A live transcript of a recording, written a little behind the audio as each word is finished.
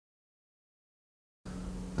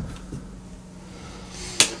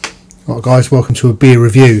Right guys, welcome to a beer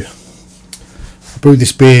review. I brewed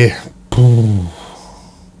this beer, it's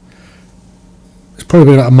probably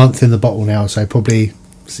been about a month in the bottle now, so probably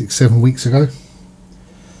 6-7 weeks ago.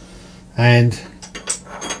 And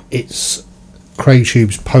it's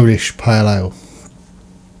Craigtube's Polish Pale Ale.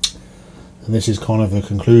 And this is kind of a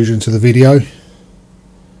conclusion to the video.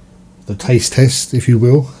 The taste test, if you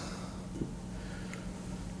will.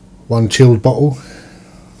 One chilled bottle.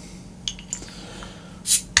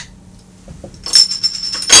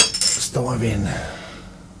 Let's dive in.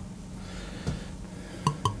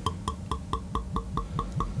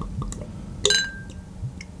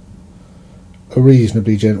 A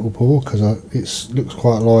reasonably gentle pour because it looks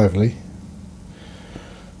quite lively.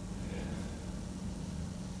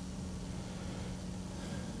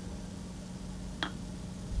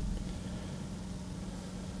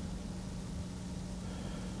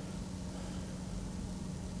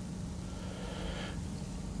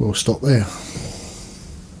 We'll stop there.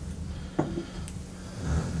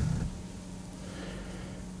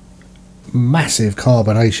 Massive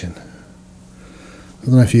carbonation. I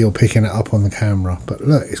don't know if you're picking it up on the camera, but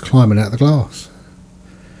look, it's climbing out the glass.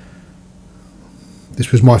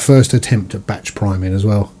 This was my first attempt at batch priming as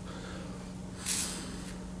well,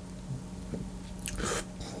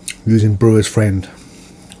 using Brewer's Friend.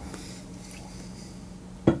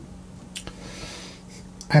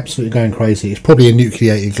 Absolutely going crazy. It's probably a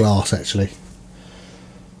nucleated glass actually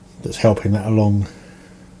that's helping that along.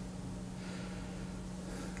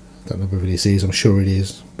 Don't know whether this is, I'm sure it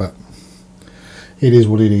is, but it is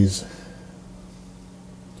what it is.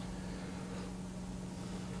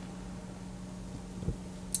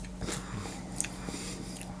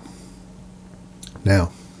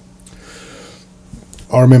 Now,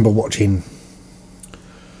 I remember watching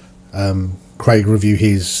Craig review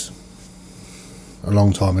his a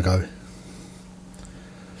long time ago,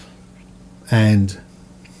 and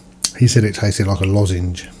he said it tasted like a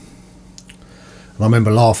lozenge, and I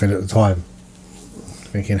remember laughing at the time,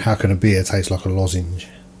 thinking, how can a beer taste like a lozenge?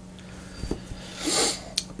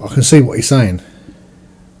 But I can see what he's saying.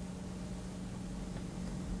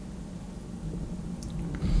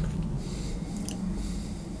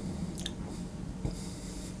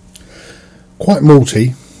 Quite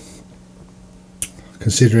malty,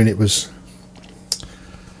 considering it was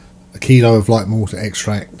a kilo of light malt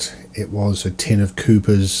extract. It was a tin of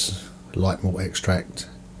Cooper's light malt extract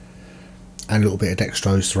and a little bit of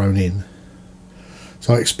dextrose thrown in.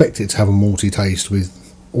 So I expect it to have a malty taste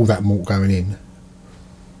with all that malt going in.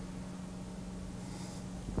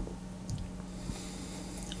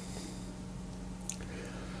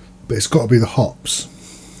 But it's got to be the hops,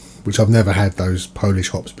 which I've never had those Polish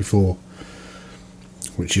hops before,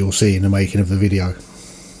 which you'll see in the making of the video.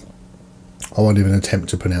 I won't even attempt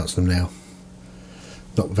to pronounce them now,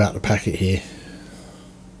 not without the packet here.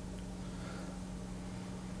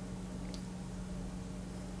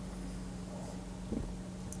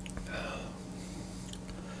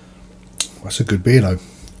 That's a good beer though.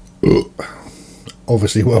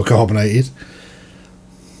 Obviously well carbonated,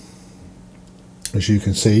 as you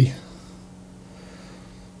can see.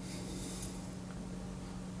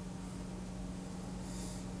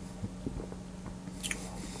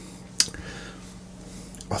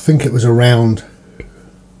 I think it was around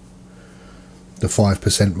the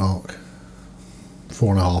 5% mark,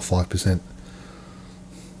 4.5–5%.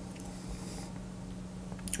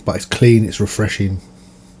 But it's clean, it's refreshing.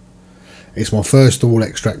 It's my first all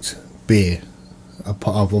extract beer. I've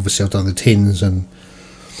done the tins and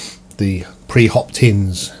the pre-hop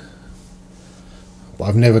tins, but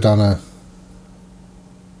I've never done a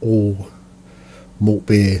all malt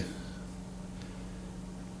beer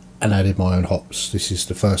and added my own hops. This is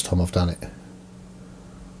the first time I've done it.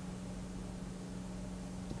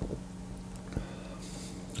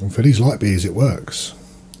 And for these light beers it works.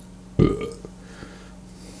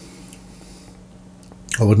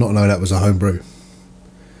 I would not know that was a home brew.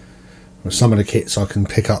 With some of the kits I can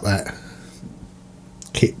pick up that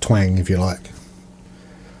kit twang, if you like.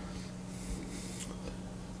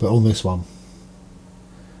 But on this one,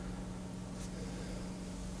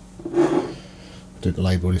 I didn't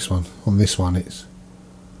label this one. On this one it's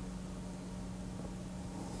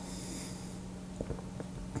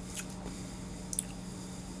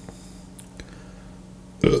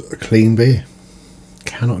a clean beer.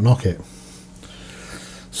 Cannot knock it.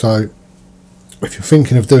 So if you're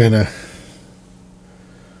thinking of doing a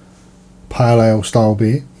pale ale style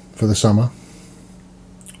beer for the summer,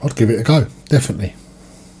 I'd give it a go. Definitely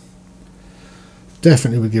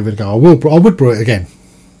would give it a go. I would brew it again,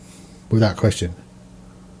 without question.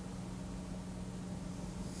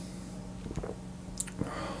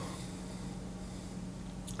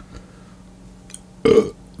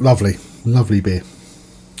 lovely, lovely beer.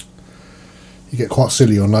 You get quite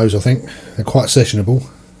silly on those, I think. They're quite sessionable.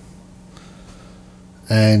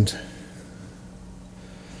 And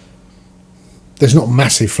there's not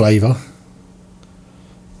massive flavour,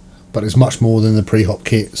 but there's much more than the pre-hop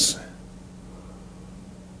kits.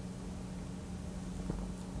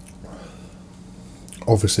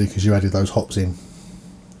 Obviously, because you added those hops in.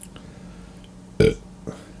 But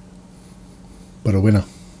a winner.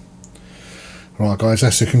 Right, guys,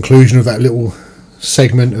 that's the conclusion of that little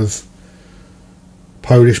segment of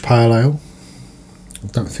Polish Pale Ale. I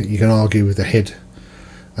don't think you can argue with the head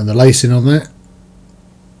and the lacing on that.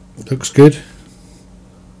 Looks good.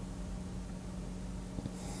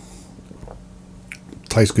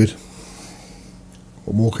 Tastes good.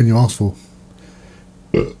 What more can you ask for?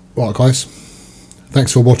 Right, guys,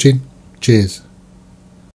 thanks for watching. Cheers.